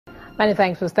Many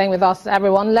thanks for staying with us,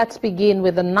 everyone. Let's begin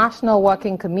with the National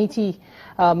Working Committee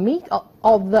meet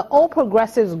of the All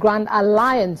Progressives Grand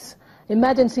Alliance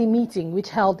emergency meeting, which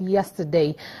held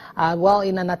yesterday.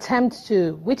 In an attempt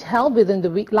to, which held within the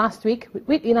week last week,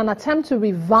 in an attempt to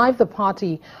revive the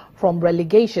party from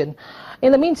relegation.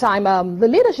 In the meantime, the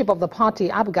leadership of the party,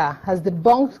 ABGA, has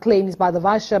debunked claims by the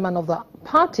vice chairman of the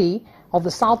party of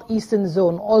the Southeastern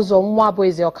Zone, Ozo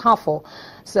Nwabweze Okafo,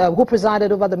 who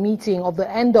presided over the meeting of the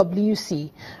NWC,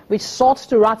 which sought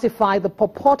to ratify the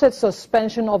purported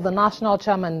suspension of the national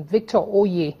chairman, Victor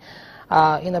Oye.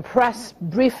 In a press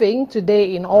briefing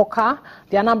today in Awka,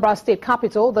 the Anambra State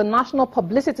capital, the National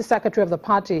Publicity Secretary of the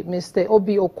party, Mr.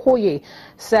 Obi Okoye,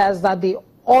 says that the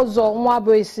Ozo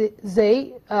Nwabweze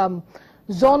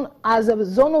as a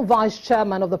zonal vice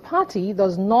chairman of the party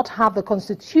does not have the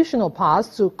constitutional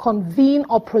powers to convene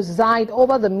or preside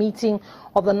over the meeting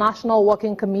of the National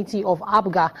Working Committee of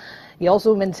ABGA. He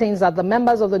also maintains that the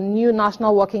members of the new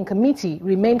National Working Committee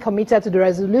remain committed to the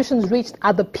resolutions reached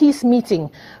at the peace meeting,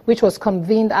 which was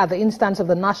convened at the instance of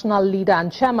the national leader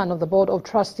and chairman of the Board of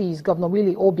Trustees, Governor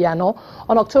Willie Obiano,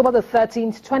 on October the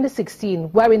 13th, 2016,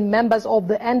 wherein members of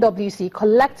the NWC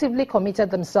collectively committed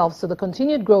themselves to the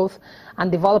continued growth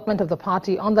and development of the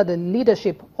party under the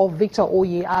leadership of Victor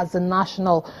Oye as the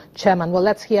national chairman. Well,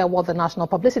 let's hear what the National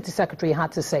Publicity Secretary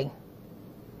had to say.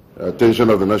 Attention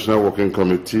of the National Working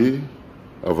Committee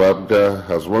of ABGA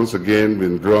has once again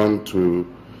been drawn to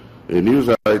a news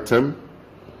item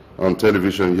on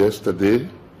television yesterday,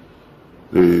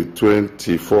 the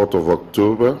 24th of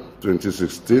October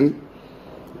 2016,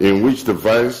 in which the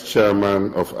Vice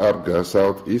Chairman of ABGA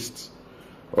Southeast,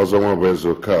 Ozo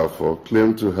Nwabweze Okafo,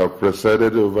 claimed to have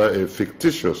presided over a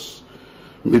fictitious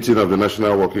meeting of the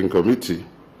National Working Committee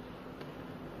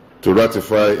to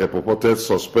ratify a purported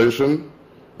suspension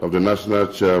of the national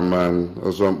chairman,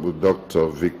 Dr.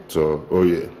 Victor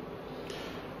Oye.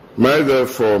 May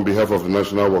therefore, on behalf of the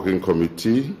National Working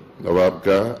Committee of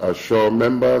ABGA, assure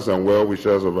members and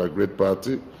well-wishers of our great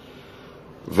party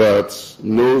that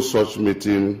no such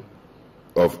meeting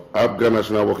of ABGA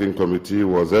National Working Committee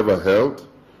was ever held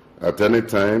at any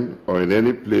time or in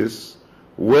any place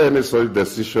where any such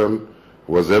decision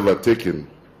was ever taken.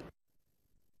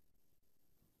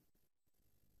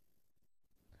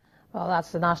 Well,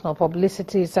 that's the National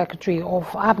Publicity Secretary of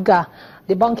ABGA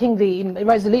debunking the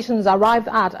resolutions arrived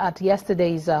at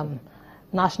yesterday's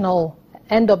National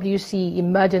NWC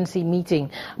emergency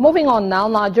meeting. Moving on now,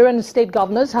 Nigerian state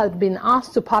governors have been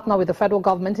asked to partner with the federal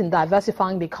government in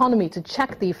diversifying the economy to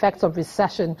check the effects of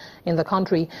recession in the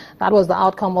country. That was the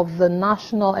outcome of the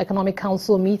National Economic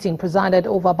Council meeting presided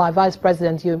over by Vice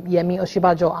President Yemi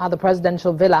Osinbajo at the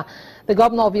presidential villa. The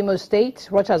governor of Imo State,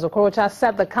 Rochas Okorocha,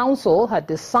 said the council had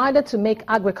decided to make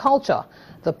agriculture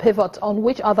the pivot on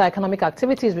which other economic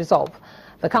activities resolve.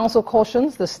 The council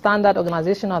cautions the Standard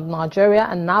Organization of Nigeria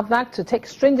and NAFDAC to take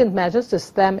stringent measures to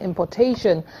stem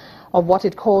importation of what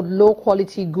it called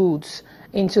low-quality goods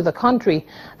into the country.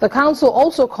 The council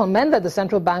also commended the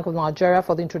Central Bank of Nigeria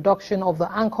for the introduction of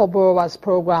the Anchor Borrowers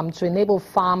Program to enable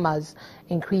farmers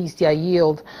increase their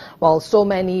yield, while so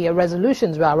many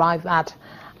resolutions were arrived at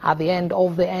the end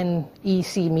of the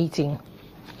NEC meeting.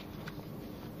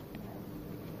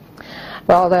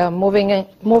 Well,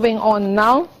 moving on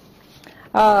now.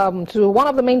 To one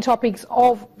of the main topics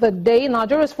of the day,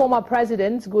 Nigeria's former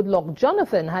president, Goodluck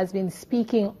Jonathan, has been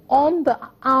speaking on the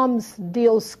arms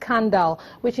deal scandal,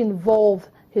 which involved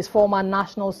his former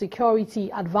national security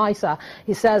advisor.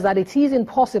 He says that it is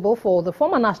impossible for the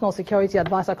former national security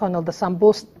advisor, Colonel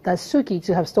Sambo Dasuki,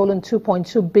 to have stolen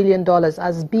 $2.2 billion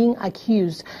as being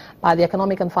accused by the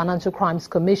Economic and Financial Crimes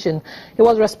Commission. He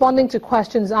was responding to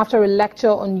questions after a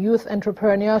lecture on youth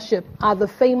entrepreneurship at the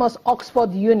famous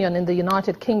Oxford Union in the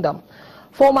United Kingdom.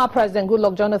 Former President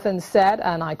Goodluck Jonathan said,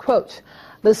 and I quote,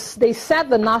 they said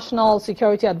the national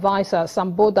security advisor,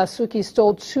 Sambo Dasuki,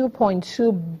 stole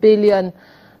 $2.2 billion.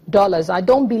 I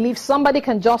don't believe somebody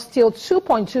can just steal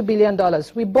 $2.2 billion.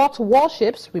 We bought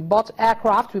warships, we bought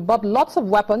aircraft, we bought lots of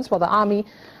weapons for the army,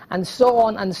 and so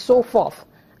on and so forth.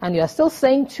 And you're still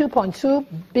saying $2.2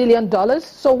 billion?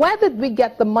 So where did we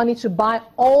get the money to buy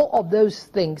all of those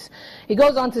things? He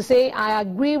goes on to say, I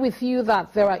agree with you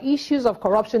that there are issues of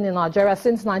corruption in Nigeria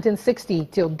since 1960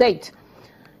 till date.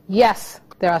 Yes,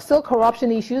 there are still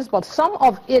corruption issues, but some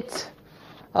of it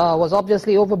was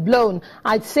obviously overblown.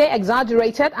 I'd say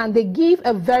exaggerated, and they give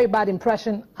a very bad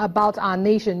impression about our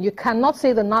nation. You cannot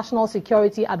say the National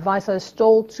Security Advisor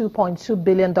stole $2.2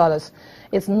 billion.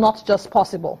 It's not just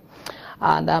possible.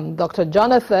 And Dr.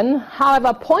 Jonathan,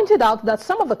 however, pointed out that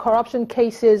some of the corruption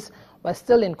cases were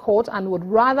still in court and would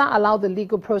rather allow the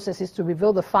legal processes to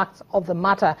reveal the facts of the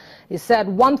matter. He said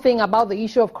one thing about the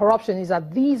issue of corruption is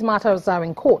that these matters are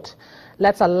in court.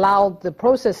 Let's allow the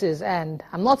processes end.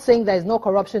 I'm not saying there is no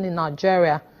corruption in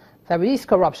Nigeria. There is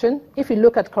corruption. If you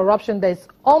look at corruption, there's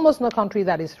almost no country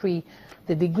that is free.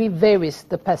 The degree varies.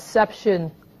 The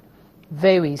perception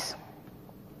varies.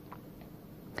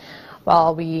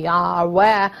 Well, we are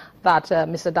aware that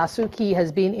Mr. Dasuki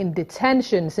has been in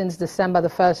detention since December the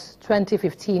 1st,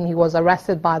 2015. He was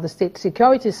arrested by the State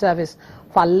Security Service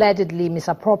for allegedly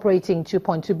misappropriating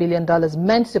 $2.2 billion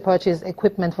meant to purchase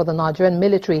equipment for the Nigerian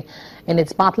military in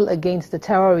its battle against the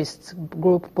terrorist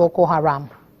group Boko Haram.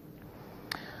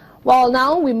 Well,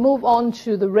 now we move on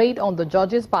to the raid on the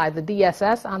judges by the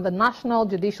DSS and the National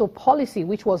Judicial Policy,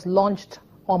 which was launched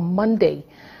on Monday.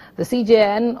 The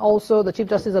CJN, also the Chief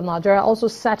Justice of Nigeria, also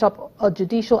set up a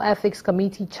Judicial Ethics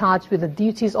Committee charged with the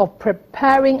duties of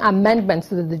preparing amendments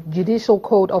to the Judicial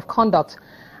Code of Conduct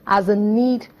as the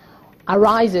need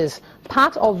arises.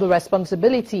 Part of the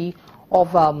responsibility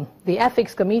of the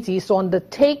Ethics Committee is to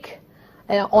undertake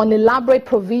on elaborate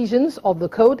provisions of the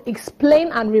code, explain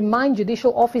and remind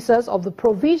judicial officers of the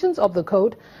provisions of the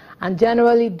code, and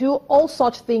generally do all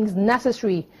such things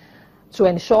necessary to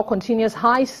ensure continuous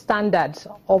high standards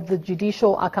of the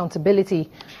judicial accountability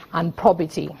and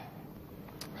probity.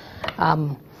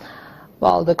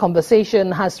 Well, the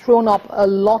conversation has thrown up a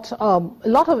lot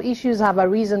of issues have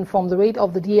arisen from the raid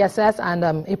of the DSS,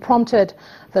 and it prompted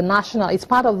the national. It's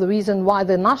part of the reason why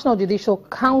the National Judicial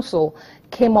Council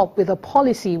came up with a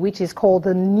policy which is called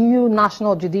the new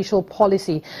National Judicial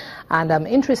Policy. And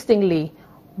interestingly,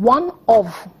 one of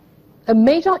a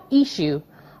major issue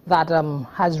that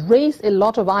has raised a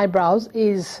lot of eyebrows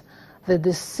is the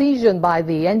decision by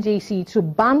the NJC to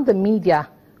ban the media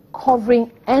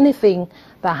covering anything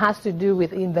that has to do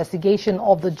with investigation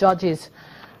of the judges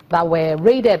that were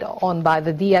raided on by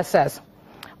the DSS.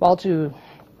 Well, to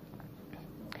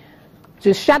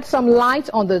shed some light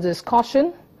on the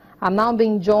discussion, I'm now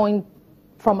being joined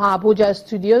from our Abuja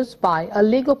studios by a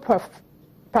legal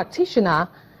practitioner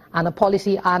and a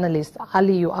policy analyst,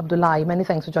 Aliyu Abdullahi. Many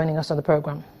thanks for joining us on the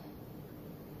program.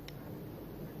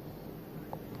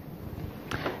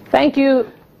 Thank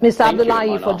you, Mr.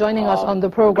 Abdullahi, for joining us on the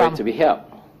program. Great to be here.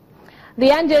 The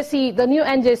NJC, the new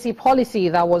NJC policy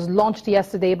that was launched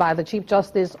yesterday by the Chief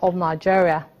Justice of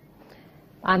Nigeria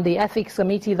and the Ethics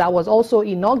Committee that was also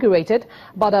inaugurated.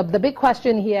 But the big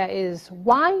question here is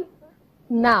why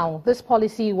now? This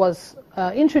policy was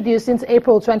introduced since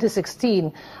April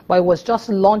 2016, but it was just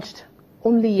launched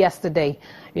only yesterday.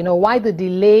 You know, why the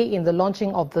delay in the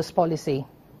launching of this policy?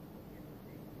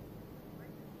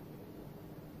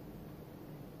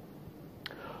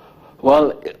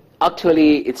 Well,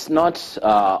 actually, it's not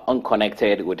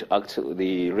unconnected with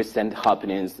the recent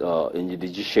happenings in the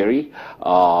judiciary,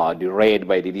 the raid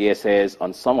by the DSS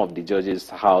on some of the judges'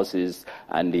 houses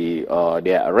and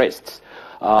their arrests.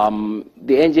 The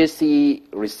NJC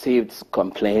received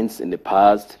complaints in the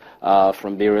past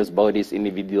from various bodies,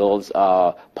 individuals,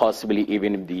 possibly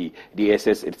even the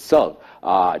DSS itself.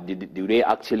 Do they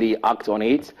actually act on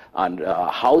it, and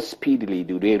how speedily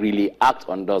do they really act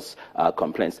on those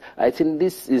complaints? I think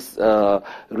this is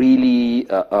really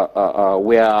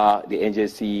where the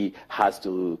NJC has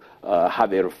to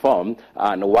have a reform,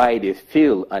 and why they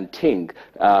feel and think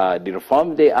the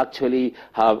reform they actually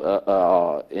have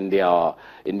in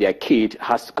their kit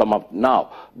has to come up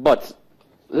now. But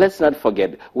let's not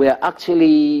forget, we are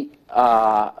actually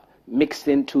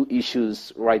mixing two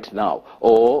issues right now,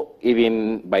 or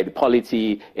even by the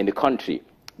polity in the country.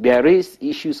 There is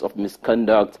issues of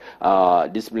misconduct,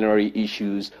 disciplinary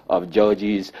issues of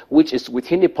judges, which is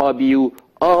within the purview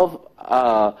of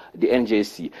the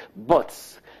NJC.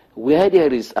 But where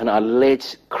there is an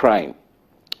alleged crime,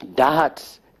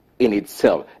 that in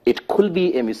itself, it could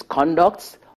be a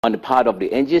misconduct on the part of the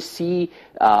NJC's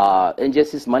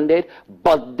mandate,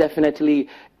 but definitely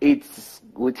it's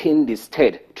within the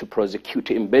state to prosecute,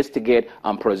 to investigate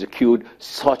and prosecute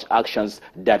such actions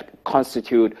that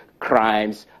constitute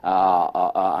crimes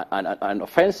and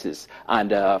offenses.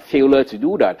 And failure to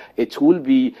do that, it will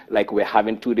be like we're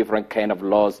having two different kind of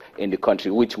laws in the country,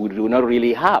 which we do not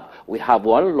really have. We have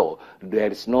one law.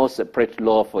 There is no separate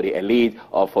law for the elite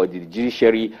or for the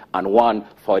judiciary, and one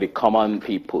for the common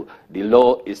people. The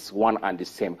law is one and the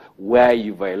same. Where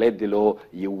you violate the law,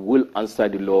 you will answer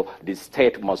the law. The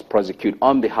state must prosecute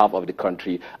on behalf of the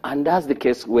country. And that's the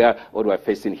case where what we're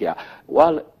facing here.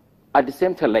 Well, at the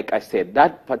same time, like I said,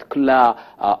 that particular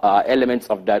elements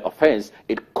of that offense,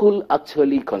 it could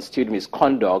actually constitute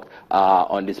misconduct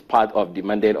on this part of the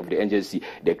mandate of the agency.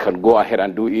 They can go ahead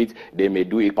and do it. They may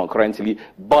do it concurrently,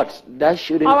 but that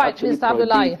shouldn't actually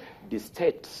prohibit the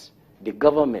states, the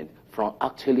government, from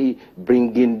actually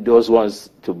bringing those ones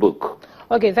to book.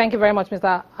 Okay, thank you very much,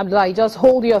 Mr. Abdullahi. Just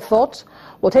hold your thoughts.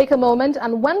 We'll take a moment,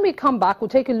 and when we come back, we'll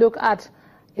take a look at,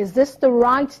 is this the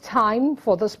right time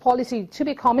for this policy to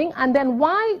be coming? And then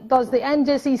why does the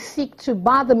NJC seek to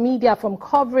bar the media from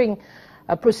covering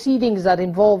proceedings that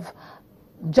involve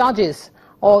judges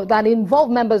or that involve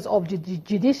members of the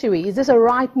judiciary? Is this a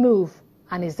right move?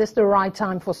 And is this the right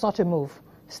time for such a move?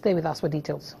 Stay with us for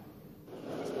details.